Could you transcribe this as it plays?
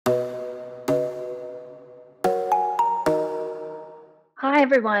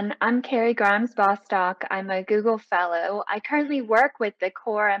everyone, I'm Carrie Grimes Bostock. I'm a Google Fellow. I currently work with the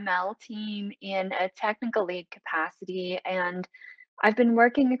core ML team in a technical lead capacity, and I've been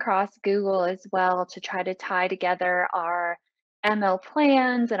working across Google as well to try to tie together our ML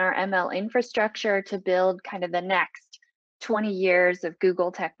plans and our ML infrastructure to build kind of the next 20 years of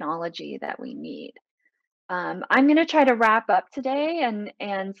Google technology that we need. I'm going to try to wrap up today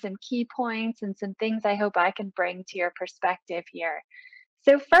and some key points and some things I hope I can bring to your perspective here.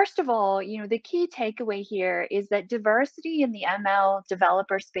 So first of all, the key takeaway here is that diversity in the ML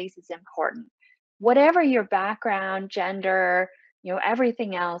developer space is important. Whatever your background, gender,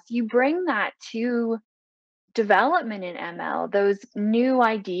 everything else, you bring that to development in ML, those new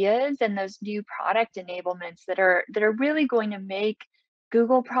ideas and those new product enablements that are really going to make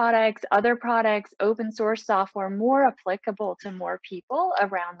Google products, other products, open source software more applicable to more people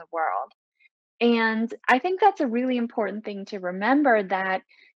around the world. And I think that's a really important thing to remember, that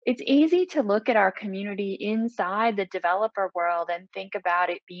it's easy to look at our community inside the developer world and think about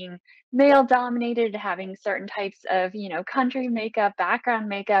it being male dominated, having certain types of, country makeup, background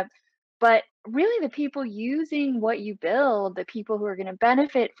makeup. But really, the people using what you build, the people who are going to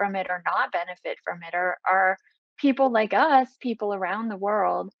benefit from it or not benefit from it, are people like us, people around the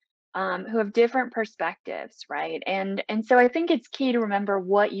world, who have different perspectives, right? And so I think it's key to remember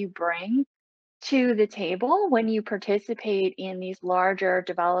what you bring to the table when you participate in these larger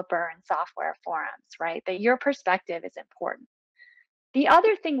developer and software forums, right? That your perspective is important. The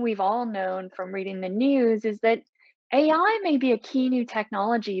other thing we've all known from reading the news is that AI may be a key new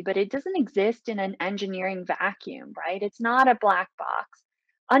technology, but it doesn't exist in an engineering vacuum, right? It's not a black box.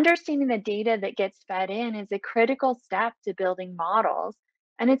 Understanding the data that gets fed in is a critical step to building models.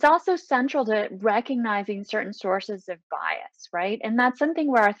 And it's also central to recognizing certain sources of bias, right? And that's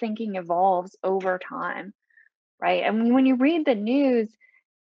something where our thinking evolves over time, right? And when you read the news,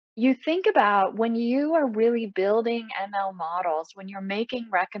 you think about when you are really building ML models, when you're making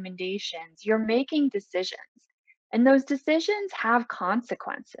recommendations, you're making decisions. And those decisions have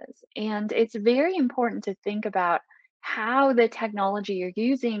consequences. And it's very important to think about how the technology you're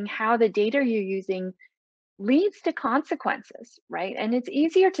using, how the data you're using leads to consequences, right? And it's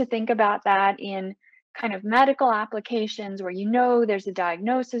easier to think about that in kind of medical applications where there's a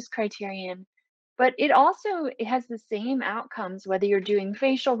diagnosis criterion, but it has the same outcomes whether you're doing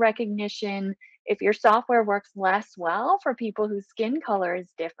facial recognition. If your software works less well for people whose skin color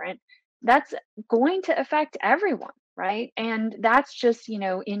is different, that's going to affect everyone, right? And that's just,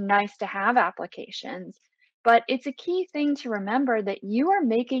 in nice to have applications. But it's a key thing to remember that you are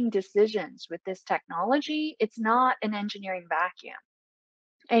making decisions with this technology. It's not an engineering vacuum.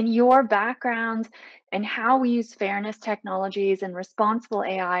 And your background and how we use fairness technologies and responsible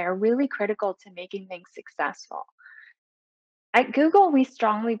AI are really critical to making things successful. At Google, we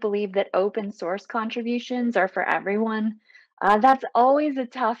strongly believe that open source contributions are for everyone. That's always a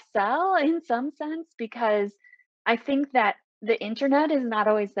tough sell in some sense, because I think that the internet is not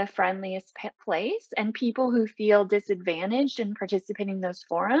always the friendliest place, and people who feel disadvantaged in participating in those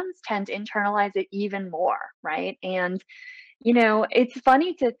forums tend to internalize it even more, right? And it's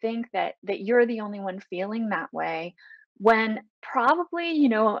funny to think that you're the only one feeling that way, when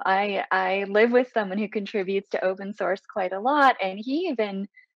probably, I live with someone who contributes to open source quite a lot, and he even,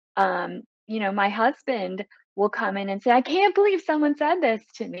 my husband will come in and say, "I can't believe someone said this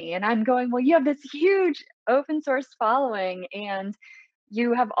to me." And I'm going, "Well, you have this huge open source following, and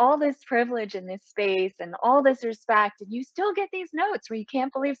you have all this privilege in this space and all this respect, and you still get these notes where you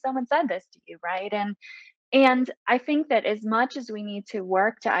can't believe someone said this to you," right? And I think that as much as we need to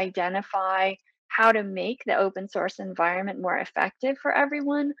work to identify how to make the open source environment more effective for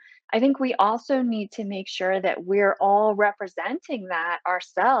everyone, I think we also need to make sure that we're all representing that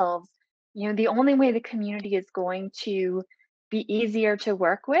ourselves. The only way the community is going to be easier to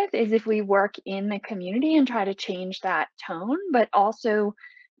work with is if we work in the community and try to change that tone. But also,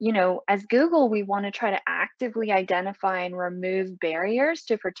 as Google, we want to try to actively identify and remove barriers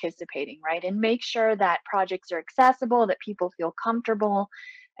to participating, right? And make sure that projects are accessible, that people feel comfortable.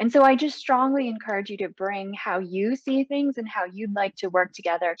 And so I just strongly encourage you to bring how you see things and how you'd like to work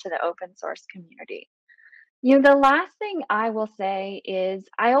together to the open source community. The last thing I will say is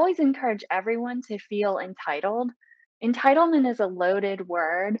I always encourage everyone to feel entitled. Entitlement is a loaded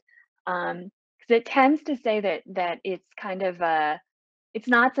word, because it tends to say that it's kind of it's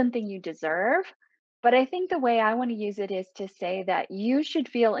not something you deserve. But I think the way I want to use it is to say that you should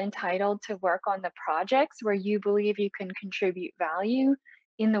feel entitled to work on the projects where you believe you can contribute value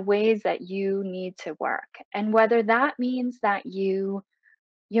in the ways that you need to work. And whether that means that you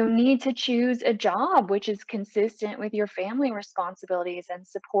you need to choose a job which is consistent with your family responsibilities and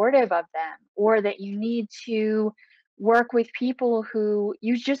supportive of them, or that you need to work with people who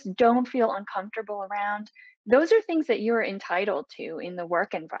you just don't feel uncomfortable around. Those are things that you're entitled to in the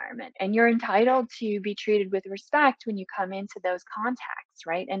work environment, and you're entitled to be treated with respect when you come into those contexts,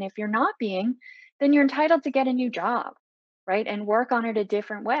 right? And if you're not being, then you're entitled to get a new job, right? And work on it a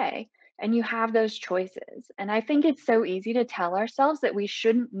different way, and you have those choices. And I think it's so easy to tell ourselves that we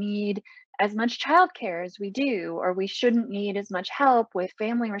shouldn't need as much childcare as we do, or we shouldn't need as much help with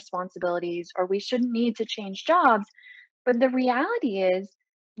family responsibilities, or we shouldn't need to change jobs. But the reality is,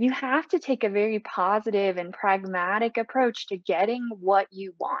 you have to take a very positive and pragmatic approach to getting what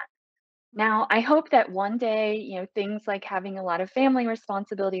you want. Now, I hope that one day, things like having a lot of family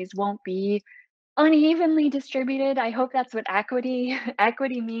responsibilities won't be unevenly distributed. I hope that's what equity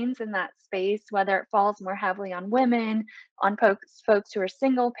equity means in that space, whether it falls more heavily on women, on folks who are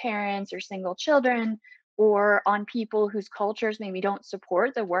single parents or single children, or on people whose cultures maybe don't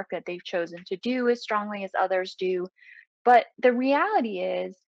support the work that they've chosen to do as strongly as others do. But the reality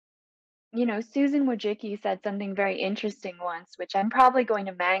is, Susan Wojcicki said something very interesting once, which I'm probably going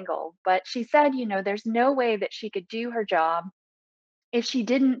to mangle, but she said, there's no way that she could do her job if she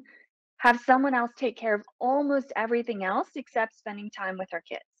didn't have someone else take care of almost everything else except spending time with her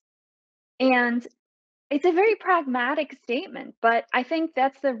kids. And it's a very pragmatic statement, but I think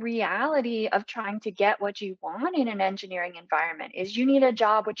that's the reality of trying to get what you want in an engineering environment is you need a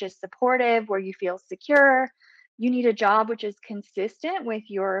job which is supportive, where you feel secure. You need a job which is consistent with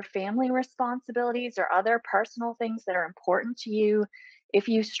your family responsibilities or other personal things that are important to you. If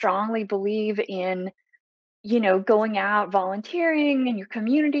you strongly believe in going out volunteering in your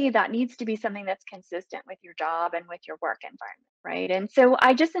community, that needs to be something that's consistent with your job and with your work environment, right? And so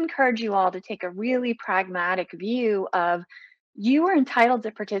I just encourage you all to take a really pragmatic view of you are entitled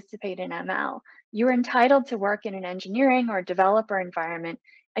to participate in ML. You're entitled to work in an engineering or developer environment,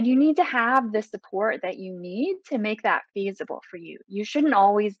 and you need to have the support that you need to make that feasible for you. You shouldn't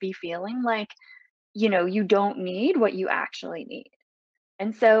always be feeling like, you don't need what you actually need.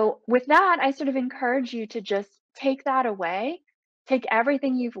 And so, with that, I sort of encourage you to just take that away, take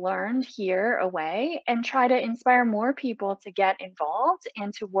everything you've learned here away, and try to inspire more people to get involved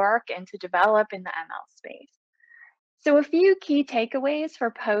and to work and to develop in the ML space. So, a few key takeaways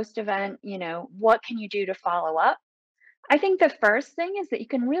for post event, what can you do to follow up? I think the first thing is that you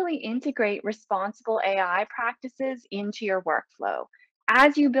can really integrate responsible AI practices into your workflow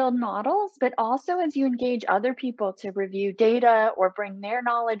as you build models, but also as you engage other people to review data or bring their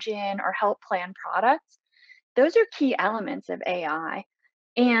knowledge in or help plan products. Those are key elements of AI.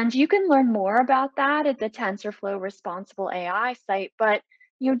 And you can learn more about that at the TensorFlow Responsible AI site. But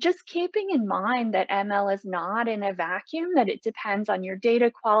just keeping in mind that ML is not in a vacuum, that it depends on your data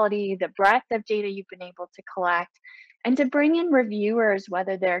quality, the breadth of data you've been able to collect, and to bring in reviewers,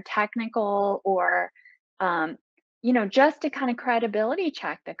 whether they're technical or just to kind of credibility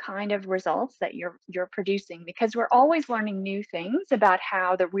check the kind of results that you're producing, because we're always learning new things about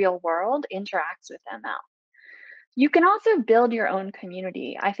how the real world interacts with ML. You can also build your own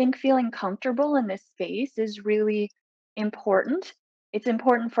community. I think feeling comfortable in this space is really important. It's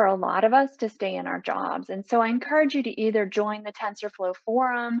important for a lot of us to stay in our jobs. And so I encourage you to either join the TensorFlow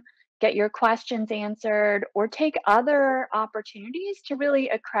forum, get your questions answered, or take other opportunities to really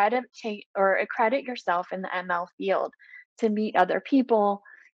accredit yourself in the ML field to meet other people.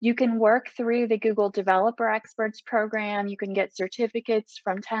 You can work through the Google Developer Experts program. You can get certificates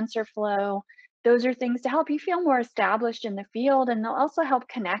from TensorFlow. Those are things to help you feel more established in the field, and they'll also help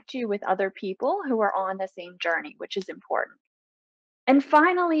connect you with other people who are on the same journey, which is important. And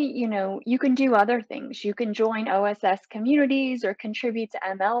finally, you can do other things. You can join OSS communities or contribute to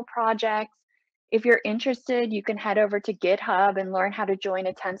ML projects. If you're interested, you can head over to GitHub and learn how to join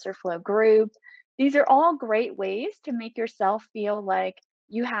a TensorFlow group. These are all great ways to make yourself feel like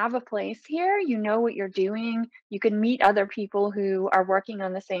you have a place here, you know what you're doing, you can meet other people who are working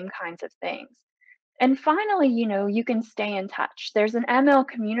on the same kinds of things. And finally, you can stay in touch. There's an ML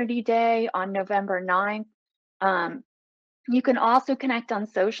Community Day on November 9th. Um, you can also connect on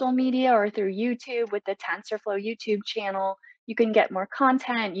social media or through YouTube with the TensorFlow YouTube channel. You can get more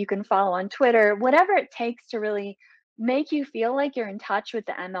content. You can follow on Twitter, whatever it takes to really make you feel like you're in touch with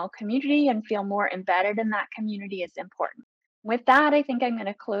the ML community and feel more embedded in that community is important. With that, I think I'm going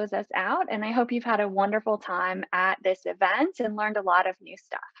to close us out, and I hope you've had a wonderful time at this event and learned a lot of new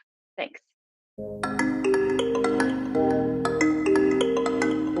stuff. Thanks.